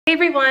Hey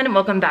everyone,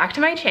 welcome back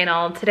to my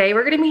channel. Today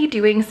we're going to be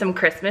doing some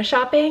Christmas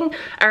shopping.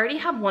 I already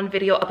have one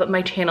video up on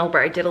my channel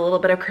where I did a little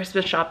bit of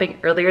Christmas shopping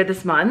earlier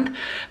this month,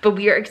 but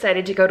we are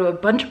excited to go to a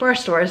bunch more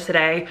stores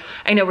today.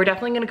 I know we're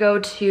definitely going to go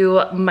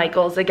to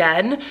Michael's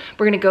again.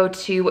 We're going to go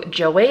to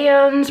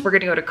Joann's. We're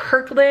going to go to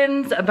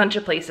Kirkland's, a bunch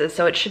of places,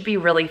 so it should be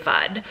really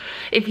fun.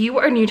 If you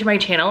are new to my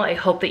channel, I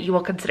hope that you will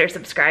consider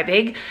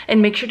subscribing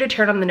and make sure to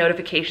turn on the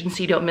notifications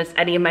so you don't miss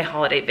any of my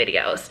holiday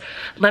videos.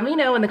 Let me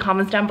know in the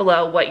comments down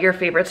below what your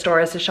favorite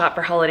store is to shop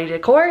for holiday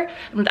decor.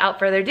 And without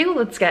further ado,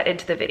 let's get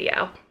into the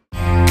video.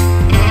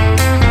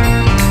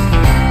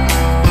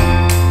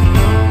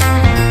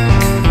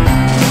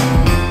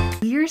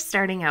 We're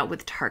starting out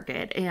with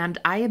Target, and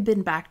I have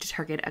been back to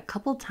Target a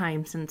couple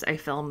times since I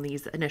filmed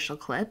these initial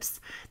clips.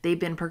 They've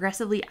been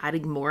progressively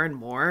adding more and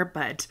more,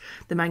 but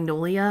the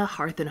Magnolia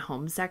Hearth and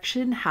Home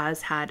section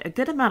has had a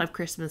good amount of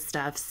Christmas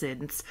stuff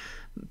since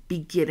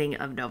beginning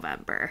of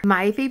November.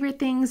 My favorite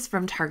things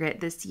from Target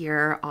this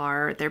year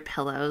are their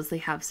pillows. They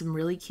have some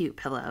really cute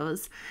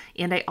pillows,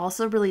 and I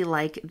also really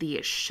like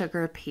the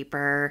sugar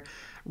paper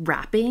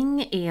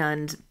wrapping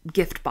and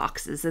gift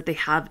boxes that they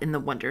have in the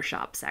Wonder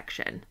Shop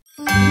section.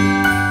 The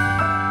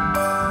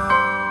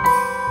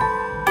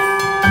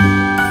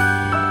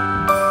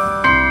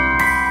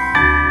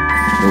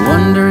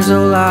wonders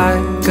of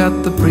life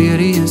got the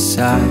prettiest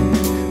side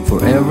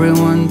for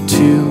everyone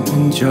to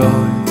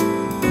enjoy.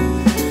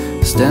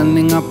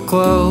 Standing up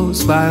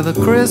close by the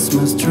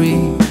Christmas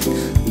tree,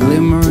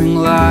 glimmering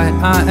light,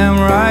 I am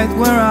right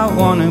where I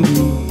wanna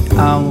be.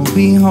 I will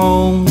be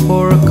home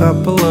for a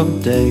couple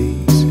of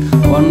days,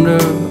 wander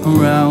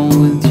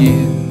around with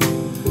you.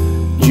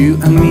 You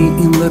and me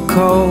in the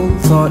cold,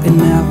 thought it'd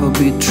never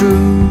be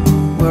true.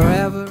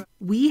 Wherever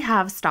we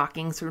have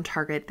stockings from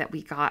Target that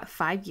we got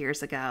 5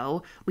 years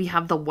ago. We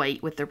have the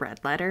white with the red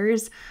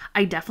letters.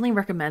 I definitely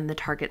recommend the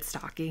Target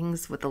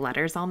stockings with the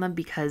letters on them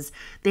because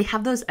they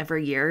have those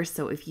every year.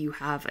 So if you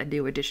have a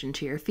new addition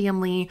to your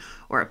family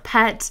or a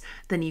pet,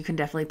 then you can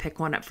definitely pick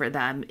one up for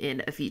them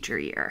in a future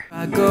year.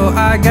 I go,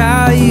 I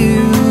got you.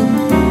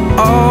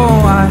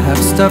 Oh, I have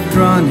stopped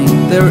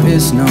running. There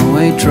is no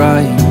way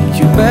trying.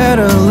 You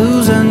better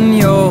loosen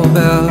your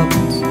belt.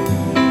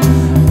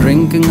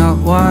 Drinking hot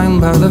wine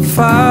by the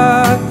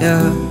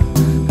fire,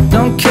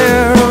 don't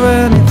care of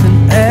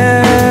anything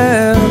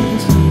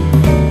else.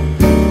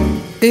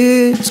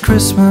 It's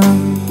Christmas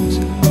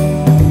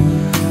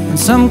and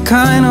some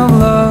kind of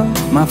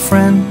love, my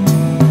friend.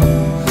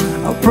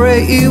 I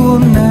pray it will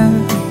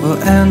never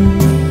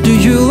end. Do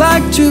you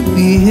like to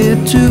be here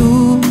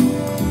too?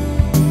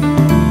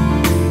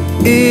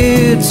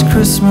 It's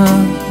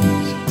Christmas.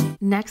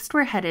 Next,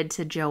 we're headed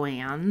to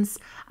Joann's.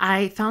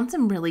 I found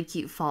some really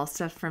cute fall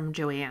stuff from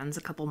Joann's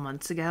a couple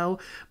months ago,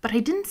 but I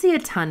didn't see a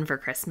ton for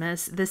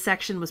Christmas. This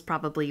section was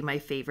probably my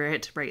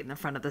favorite, right in the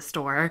front of the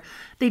store.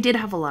 They did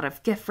have a lot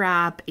of gift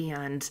wrap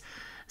and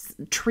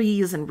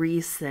trees and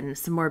wreaths and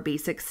some more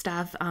basic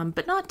stuff,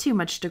 but not too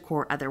much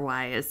decor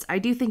otherwise. I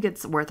do think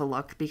it's worth a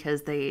look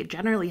because they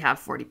generally have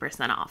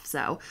 40% off,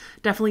 so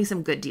definitely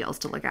some good deals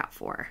to look out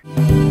for.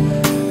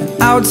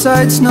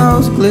 Outside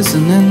snow's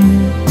glistening.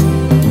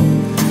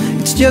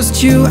 It's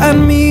just you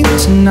and me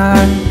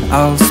tonight.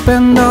 I'll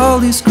spend all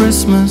this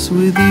Christmas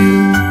with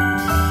you.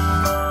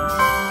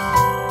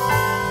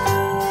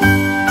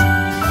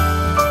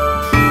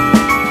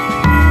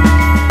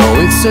 Oh,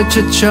 it's such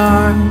a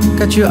charm,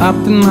 got you up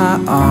in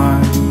my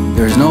arm.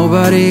 There's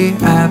nobody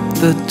at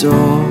the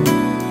door.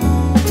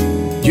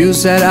 You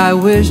said I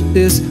wish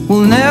this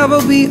will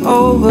never be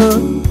over.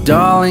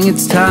 Darling,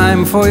 it's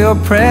time for your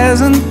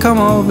present. Come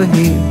over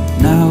here.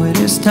 Now it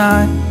is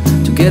time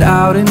to get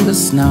out in the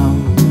snow,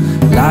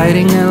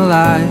 lighting a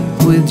light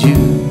with you.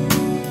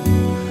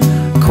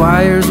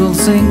 Choirs will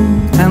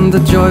sing and the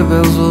joy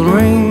bells will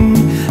ring.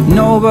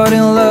 Nobody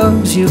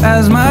loves you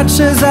as much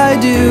as I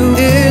do.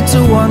 It's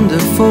a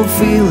wonderful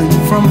feeling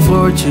from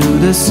floor to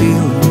the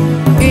ceiling.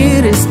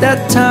 It is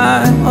that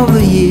time of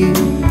the year.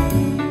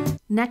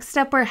 Next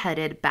up, we're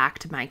headed back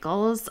to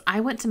Michael's. I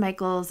went to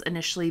Michael's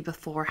initially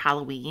before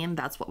Halloween.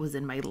 That's what was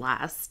in my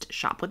last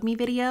Shop With Me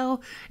video.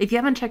 If you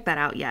haven't checked that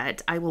out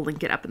yet, I will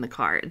link it up in the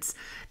cards.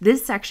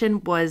 This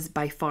section was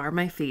by far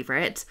my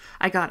favorite.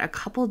 I got a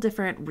couple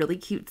different really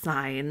cute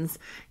signs,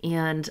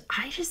 and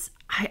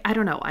I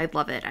don't know, I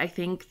love it. I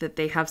think that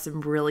they have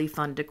some really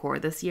fun decor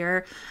this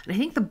year, and I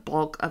think the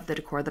bulk of the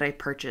decor that I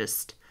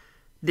purchased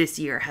this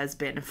year has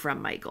been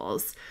from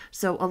Michael's.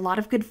 So a lot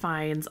of good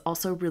finds,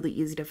 also really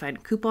easy to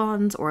find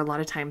coupons, or a lot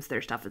of times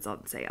their stuff is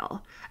on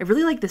sale. I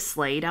really like the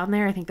sleigh down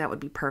there. I think that would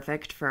be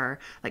perfect for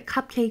like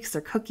cupcakes or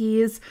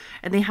cookies.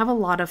 And they have a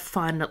lot of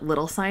fun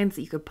little signs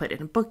that you could put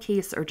in a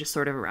bookcase or just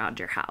sort of around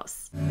your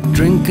house.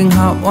 Drinking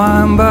hot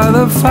wine by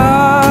the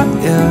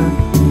fire,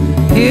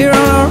 here on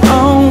our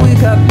own, we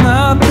got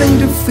nothing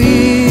to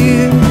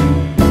fear.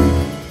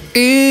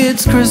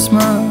 It's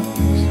Christmas,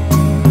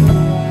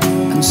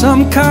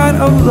 some kind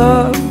of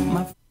love.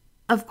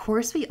 Of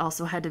course, we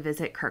also had to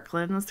visit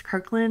Kirkland's.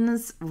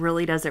 Kirkland's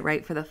really does it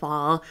right for the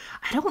fall.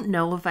 I don't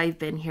know if I've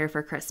been here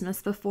for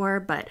Christmas before,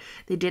 but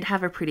they did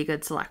have a pretty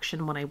good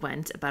selection when I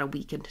went about a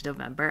week into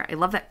November. I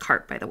love that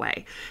cart, by the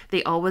way.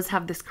 They always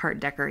have this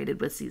cart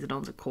decorated with seasonal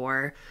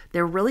decor.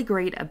 They're really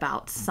great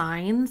about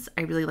signs.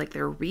 I really like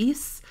their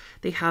wreaths.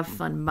 They have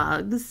fun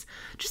mugs.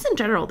 Just in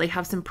general, they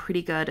have some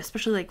pretty good,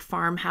 especially like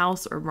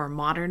farmhouse or more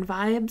modern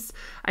vibes.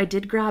 I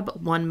did grab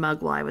one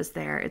mug while I was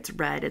there. It's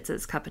red. It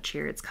says Cup of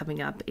Cheer. It's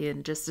coming up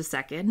in just a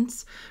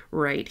second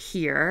right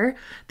here.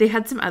 They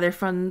had some other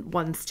fun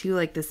ones too,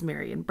 like this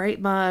Merry and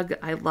Bright mug.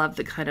 I love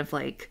the kind of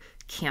like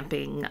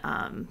camping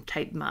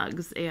type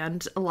mugs,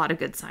 and a lot of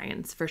good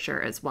signs for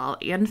sure as well,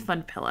 and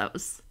fun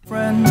pillows.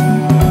 Friend,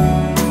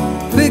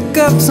 pick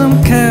up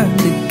some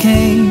candy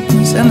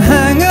canes and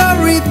hang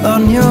a wreath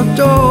on your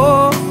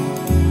door.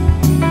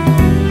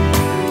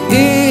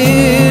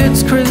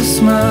 It's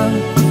Christmas,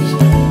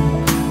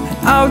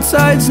 and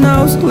outside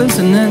snow's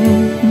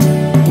glistening.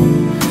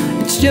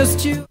 It's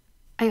just you.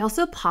 I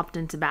also popped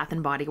into Bath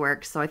 & Body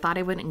Works, so I thought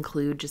I would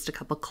include just a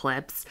couple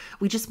clips.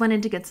 We just went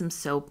in to get some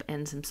soap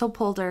and some soap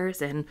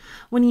holders, and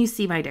when you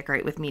see my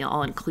Decorate With Me,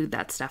 I'll include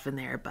that stuff in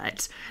there,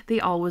 but they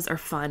always are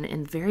fun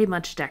and very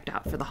much decked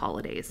out for the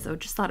holidays, so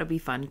just thought it'd be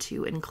fun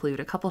to include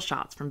a couple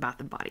shots from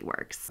Bath & Body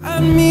Works.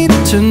 And me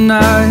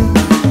tonight,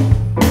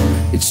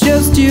 it's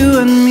just you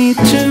and me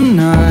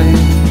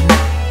tonight.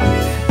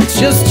 It's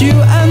just you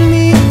and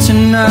me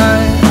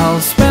tonight. I'll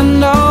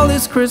spend all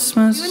this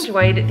Christmas. You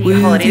enjoyed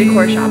the holiday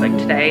decor shopping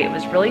today. It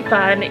was really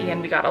fun,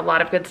 and we got a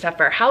lot of good stuff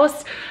for our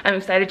house. I'm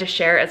excited to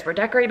share as we're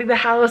decorating the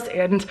house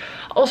and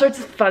all sorts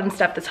of fun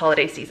stuff this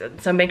holiday season.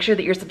 So make sure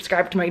that you're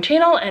subscribed to my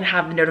channel and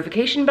have the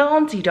notification bell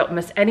on so you don't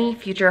miss any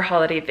future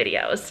holiday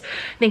videos.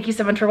 Thank you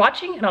so much for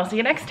watching, and I'll see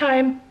you next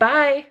time.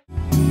 Bye.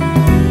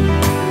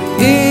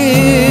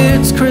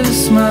 It's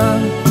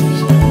Christmas,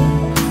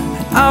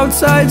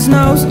 outside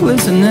snow's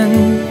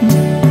glistening.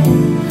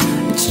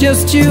 It's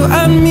just you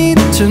and me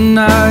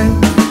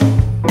tonight.